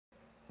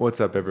What's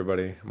up,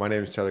 everybody? My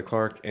name is Tyler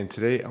Clark, and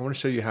today I want to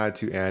show you how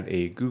to add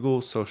a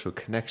Google social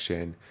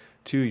connection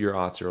to your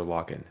Auth0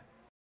 login.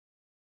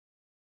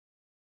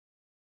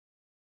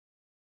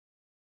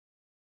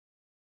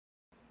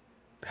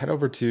 Head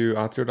over to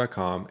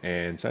auth0.com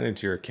and sign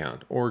into your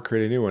account, or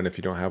create a new one if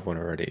you don't have one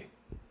already.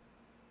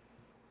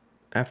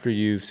 After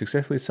you've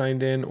successfully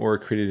signed in or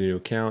created a new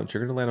account,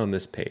 you're going to land on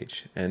this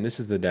page, and this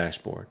is the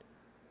dashboard.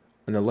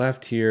 On the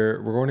left here,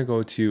 we're going to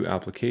go to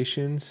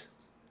Applications,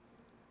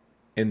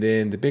 and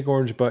then the big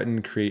orange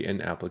button, Create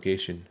an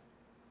Application.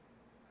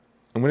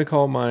 I'm going to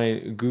call my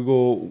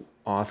Google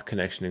Auth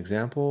connection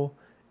example,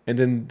 and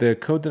then the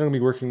code that I'm going to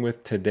be working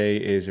with today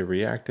is a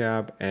React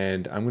app,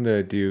 and I'm going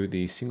to do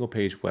the single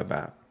page web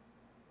app.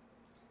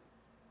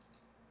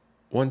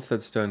 Once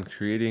that's done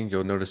creating,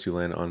 you'll notice you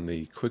land on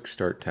the quick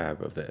start tab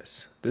of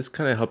this. This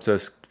kind of helps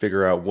us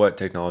figure out what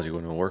technology we're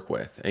going to work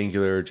with: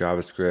 Angular,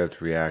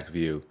 JavaScript, React,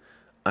 Vue.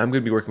 I'm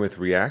going to be working with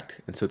React,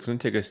 and so it's going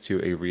to take us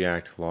to a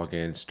React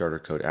login starter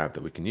code app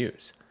that we can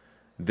use.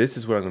 This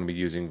is what I'm going to be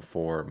using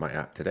for my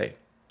app today.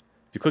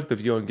 If you click the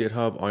view on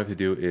GitHub, all you have to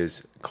do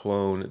is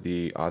clone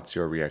the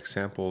Auth0 React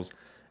samples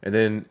and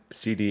then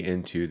cd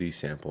into the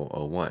sample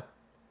 01.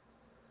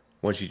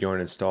 Once you go and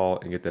install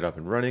and get that up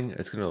and running,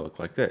 it's going to look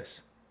like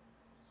this: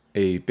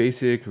 a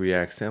basic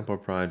React sample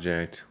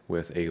project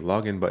with a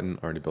login button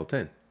already built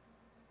in.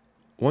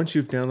 Once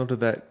you've downloaded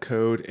that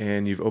code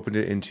and you've opened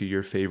it into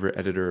your favorite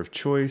editor of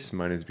choice,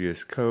 mine is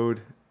VS Code,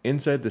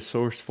 inside the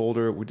source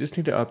folder, we just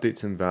need to update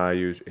some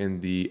values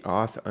in the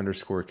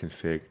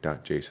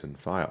auth_config.json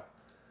file.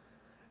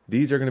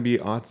 These are going to be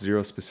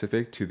Auth0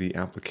 specific to the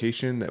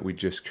application that we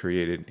just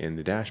created in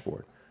the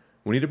dashboard.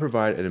 We need to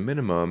provide at a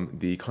minimum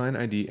the client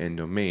ID and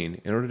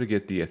domain in order to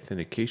get the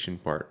authentication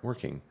part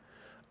working.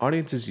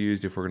 Audience is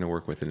used if we're going to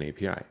work with an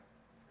API.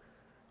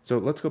 So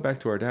let's go back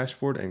to our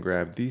dashboard and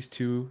grab these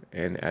two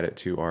and add it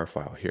to our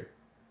file here.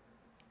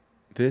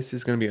 This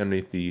is going to be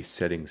underneath the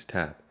settings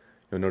tab.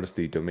 You'll notice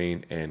the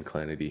domain and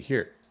client ID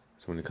here.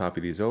 So I'm going to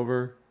copy these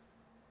over.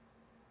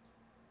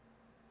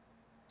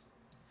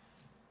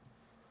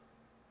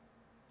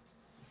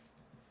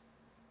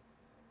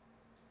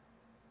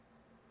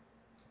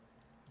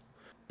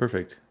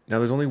 Perfect. Now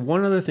there's only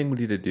one other thing we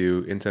need to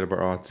do inside of our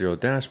Auth0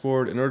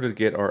 dashboard in order to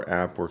get our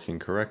app working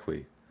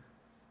correctly.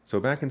 So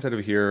back inside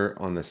of here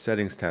on the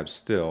settings tab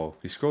still,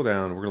 if you scroll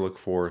down, we're going to look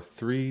for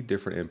three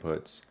different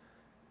inputs: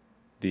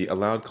 the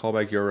allowed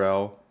callback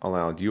URL,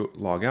 allowed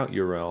logout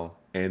URL,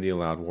 and the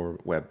allowed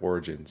web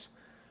origins.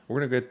 We're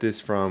going to get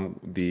this from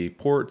the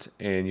port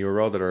and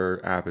URL that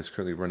our app is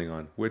currently running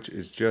on, which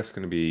is just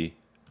going to be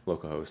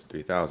localhost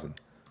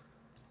 3000.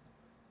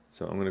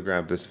 So I'm going to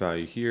grab this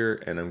value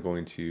here and I'm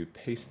going to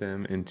paste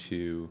them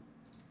into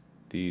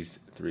these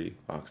three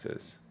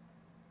boxes.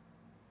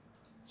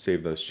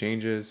 Save those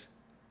changes.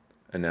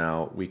 And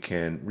now we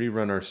can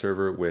rerun our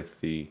server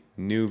with the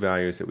new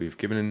values that we've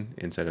given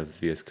inside of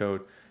VS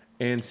Code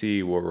and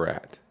see where we're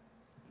at.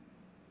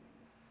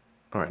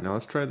 All right, now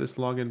let's try this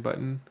login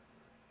button.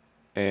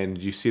 And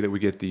you see that we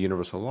get the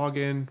universal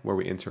login where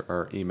we enter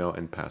our email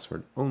and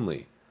password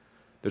only.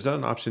 There's not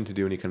an option to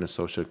do any kind of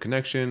social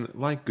connection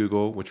like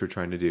Google, which we're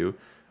trying to do,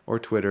 or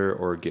Twitter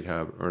or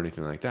GitHub or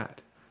anything like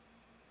that.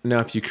 Now,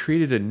 if you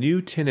created a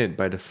new tenant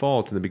by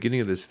default in the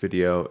beginning of this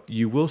video,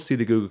 you will see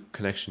the Google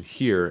connection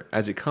here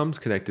as it comes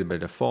connected by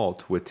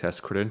default with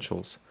test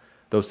credentials.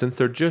 Though since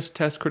they're just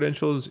test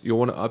credentials, you'll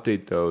want to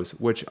update those,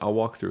 which I'll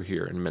walk through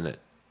here in a minute.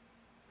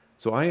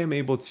 So I am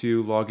able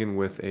to log in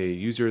with a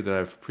user that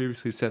I've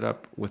previously set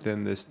up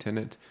within this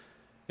tenant.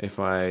 If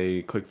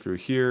I click through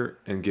here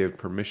and give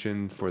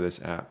permission for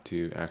this app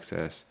to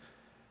access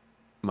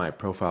my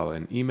profile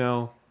and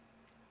email,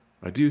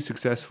 I do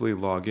successfully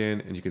log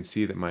in, and you can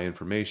see that my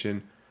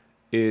information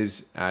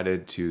is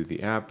added to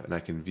the app, and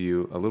I can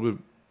view a little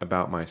bit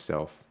about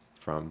myself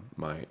from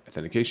my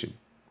authentication.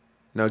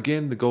 Now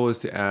again, the goal is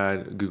to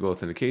add Google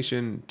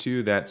Authentication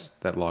to that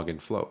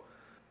login flow.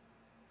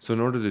 So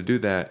in order to do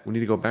that, we need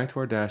to go back to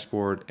our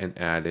dashboard and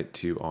add it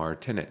to our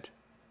tenant.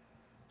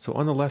 So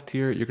on the left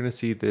here, you're going to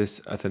see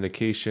this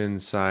authentication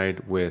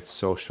side with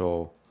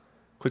social.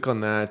 Click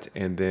on that,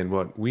 and then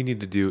what we need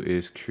to do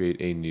is create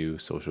a new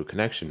social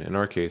connection. In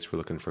our case, we're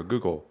looking for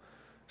Google.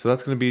 So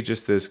that's going to be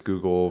just this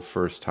Google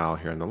first tile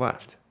here on the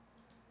left.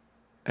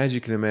 As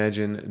you can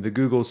imagine, the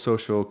Google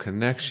social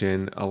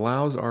connection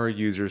allows our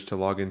users to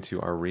log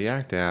into our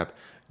React app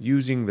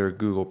using their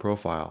Google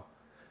profile.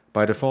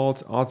 By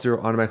default,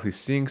 Auth0 automatically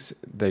syncs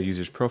the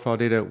user's profile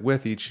data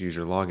with each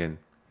user login.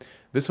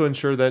 This will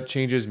ensure that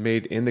changes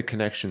made in the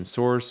connection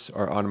source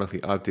are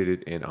automatically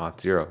updated in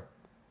Auth0.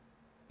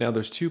 Now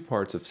there's two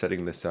parts of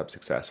setting this up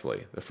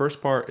successfully. The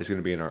first part is going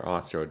to be in our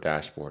Auth0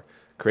 dashboard,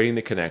 creating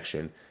the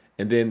connection,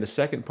 and then the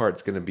second part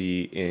is going to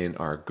be in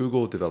our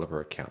Google developer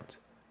account.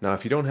 Now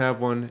if you don't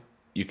have one,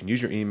 you can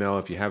use your email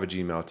if you have a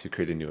Gmail to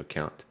create a new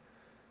account.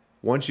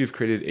 Once you've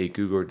created a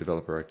Google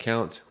developer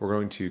account, we're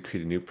going to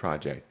create a new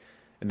project.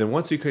 And then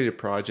once we create a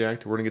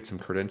project, we're going to get some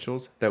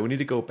credentials that we need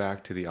to go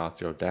back to the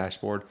Auth0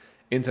 dashboard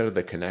inside of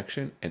the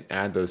connection and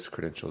add those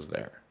credentials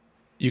there.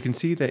 You can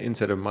see that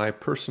inside of my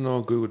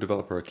personal Google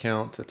developer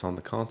account that's on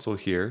the console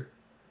here,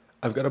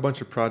 I've got a bunch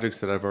of projects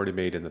that I've already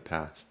made in the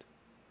past.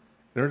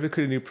 In order to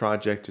create a new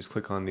project, just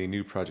click on the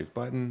New Project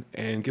button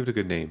and give it a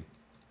good name.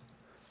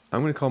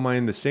 I'm going to call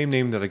mine the same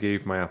name that I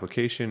gave my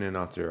application in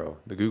Auth0,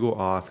 the Google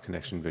Auth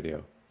connection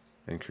video,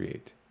 and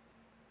create.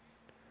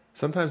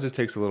 Sometimes this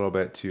takes a little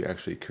bit to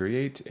actually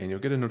create, and you'll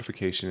get a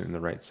notification in the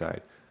right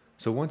side.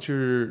 So once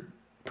your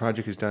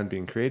project is done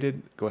being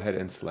created, go ahead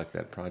and select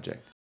that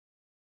project.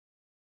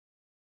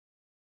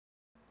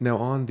 Now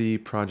on the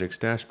project's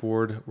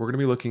dashboard, we're going to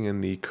be looking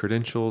in the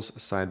Credentials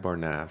sidebar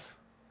nav.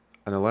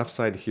 On the left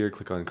side here,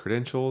 click on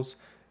Credentials,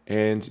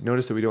 and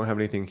notice that we don't have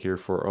anything here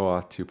for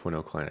OAuth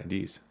 2.0 client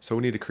IDs, so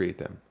we need to create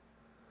them.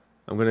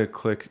 I'm going to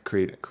click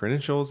Create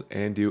Credentials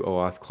and do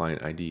OAuth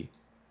Client ID.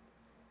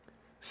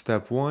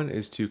 Step 1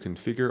 is to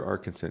configure our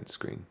consent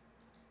screen.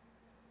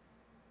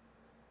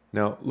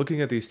 Now,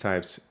 looking at these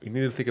types, you need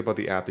to think about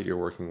the app that you're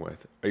working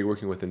with. Are you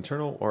working with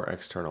internal or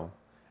external?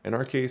 In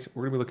our case,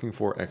 we're going to be looking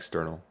for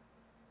external.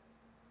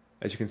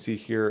 As you can see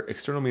here,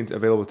 external means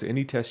available to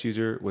any test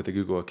user with a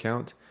Google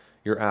account.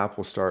 Your app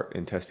will start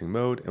in testing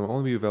mode and will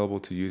only be available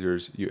to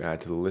users you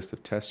add to the list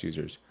of test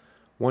users.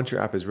 Once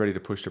your app is ready to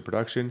push to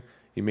production,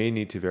 you may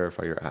need to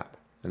verify your app.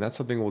 And that's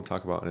something we'll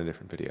talk about in a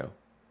different video.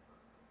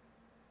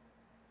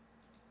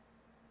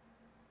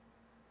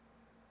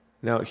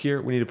 Now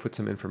here, we need to put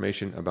some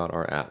information about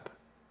our app.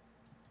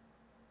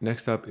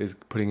 Next up is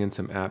putting in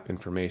some app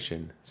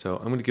information. So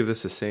I'm going to give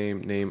this the same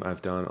name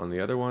I've done on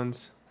the other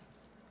ones.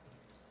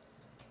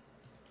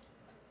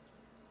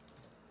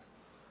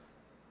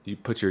 You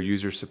put your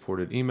user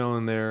supported email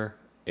in there,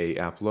 a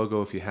app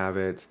logo if you have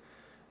it,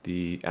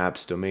 the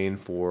app's domain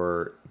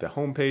for the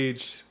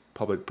homepage,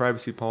 public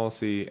privacy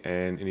policy,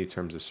 and any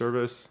terms of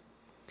service.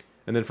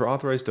 And then for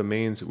authorized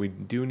domains, we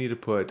do need to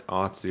put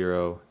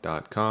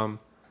auth0.com,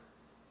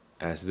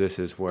 as this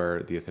is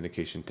where the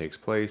authentication takes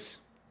place.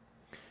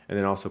 And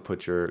then also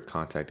put your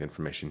contact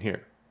information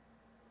here.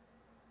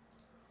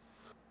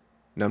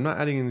 Now I'm not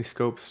adding any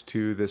scopes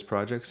to this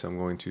project, so I'm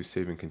going to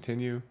save and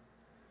continue.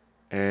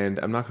 And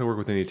I'm not going to work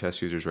with any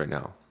test users right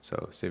now.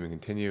 So save and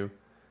continue.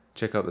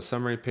 Check out the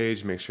summary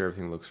page, make sure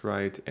everything looks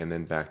right, and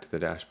then back to the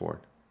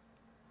dashboard.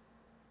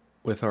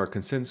 With our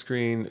consent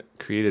screen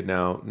created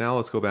now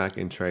let's go back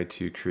and try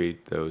to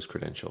create those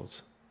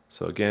credentials.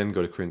 So again,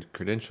 go to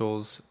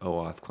Credentials,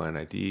 OAuth Client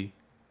ID.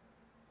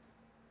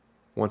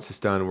 Once it's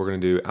done, we're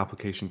going to do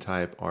application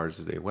type. Ours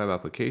is a web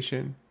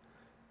application.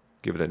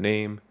 Give it a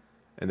name.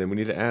 And then we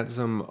need to add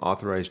some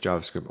authorized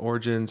JavaScript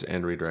origins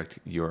and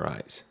redirect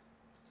URIs.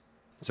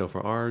 So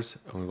for ours,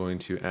 I'm going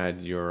to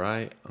add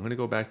URI. I'm going to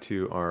go back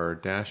to our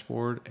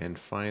dashboard and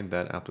find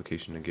that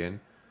application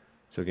again.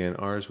 So again,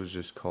 ours was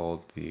just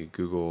called the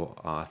Google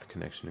Auth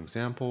connection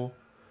example.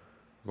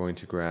 I'm going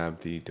to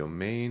grab the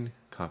domain,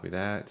 copy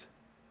that.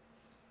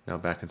 Now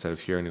back inside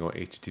of here, I'm going to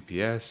go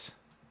HTTPS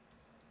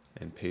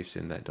and paste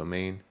in that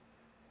domain.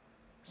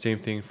 Same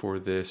thing for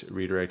this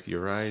redirect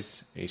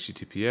URIs,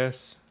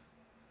 HTTPS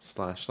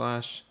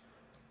 /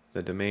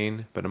 the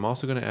domain, but I'm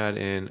also going to add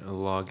in a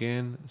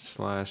login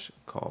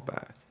 /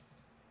 callback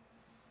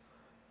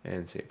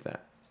and save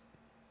that.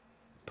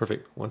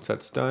 Perfect. Once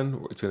that's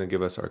done, it's going to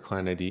give us our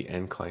client ID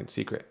and client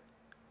secret.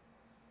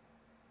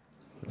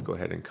 Let's go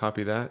ahead and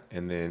copy that,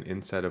 and then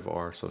inside of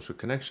our social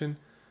connection,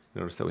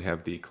 notice that we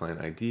have the client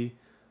ID.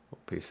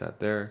 We'll paste that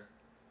there,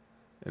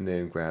 and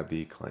then grab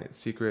the client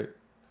secret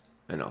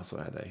and also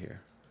add that here.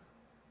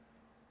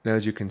 Now,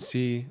 as you can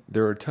see,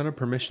 there are a ton of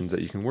permissions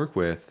that you can work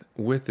with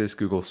this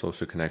Google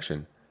Social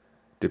Connection.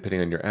 Depending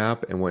on your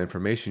app and what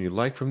information you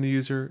like from the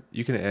user,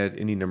 you can add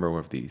any number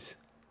of these.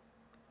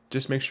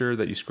 Just make sure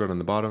that you scroll down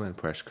the bottom and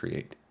press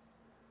Create.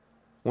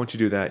 Once you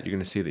do that, you're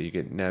going to see that you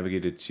get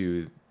navigated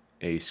to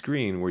a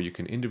screen where you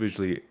can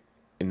individually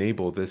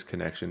enable this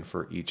connection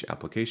for each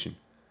application.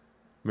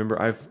 Remember,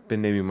 I've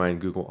been naming mine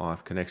Google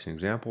Auth Connection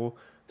Example,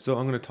 so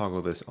I'm going to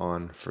toggle this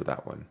on for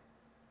that one.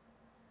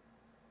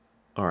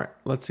 All right,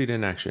 let's see it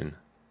in action.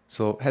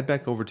 So head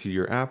back over to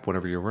your app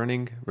whenever you're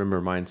running.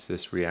 Remember, mine's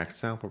this React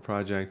sample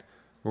project.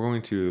 We're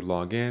going to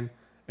log in,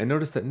 and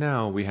notice that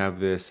now we have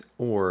this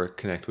or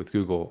connect with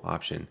Google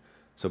option.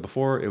 So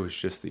before it was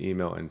just the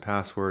email and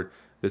password.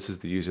 This is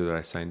the user that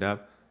I signed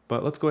up,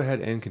 but let's go ahead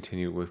and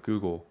continue with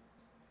Google.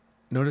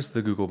 Notice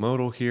the Google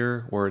modal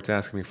here where it's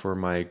asking me for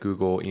my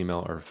Google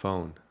email or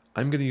phone.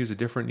 I'm going to use a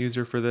different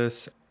user for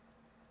this.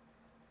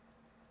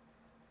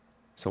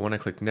 So when I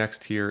click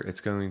next here, it's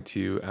going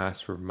to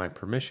ask for my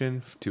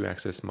permission to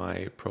access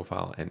my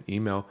profile and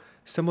email,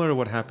 similar to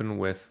what happened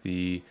with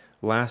the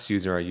last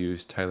user I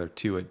used,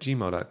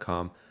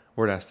 tyler2@gmail.com,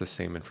 where it asked the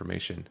same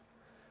information.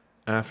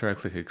 After I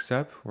click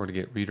accept, we're going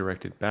to get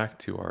redirected back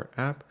to our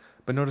app,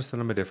 but notice that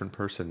I'm a different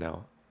person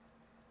now.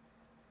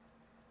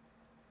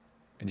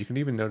 And you can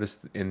even notice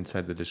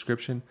inside the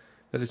description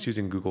that it's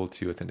using Google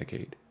to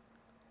authenticate.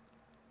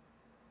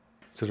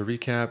 So to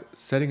recap,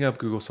 setting up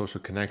Google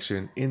Social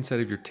Connection inside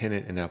of your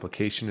tenant and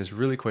application is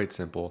really quite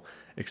simple,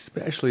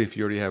 especially if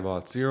you already have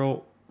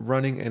Auth0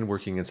 running and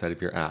working inside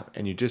of your app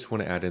and you just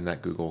want to add in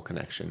that Google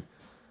connection.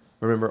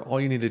 Remember,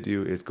 all you need to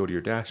do is go to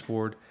your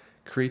dashboard,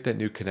 create that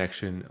new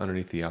connection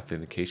underneath the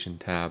Authentication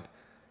tab,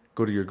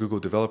 go to your Google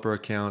Developer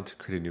account,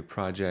 create a new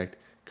project,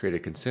 create a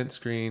consent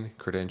screen,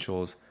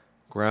 credentials,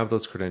 grab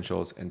those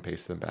credentials and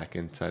paste them back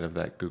inside of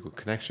that Google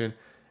connection,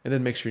 and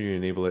then make sure you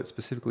enable it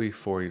specifically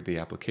for the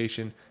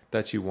application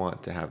that you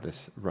want to have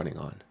this running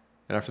on.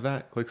 And after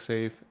that, click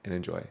Save and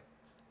enjoy.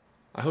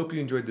 I hope you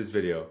enjoyed this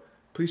video.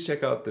 Please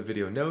check out the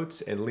video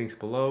notes and links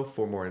below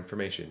for more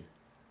information.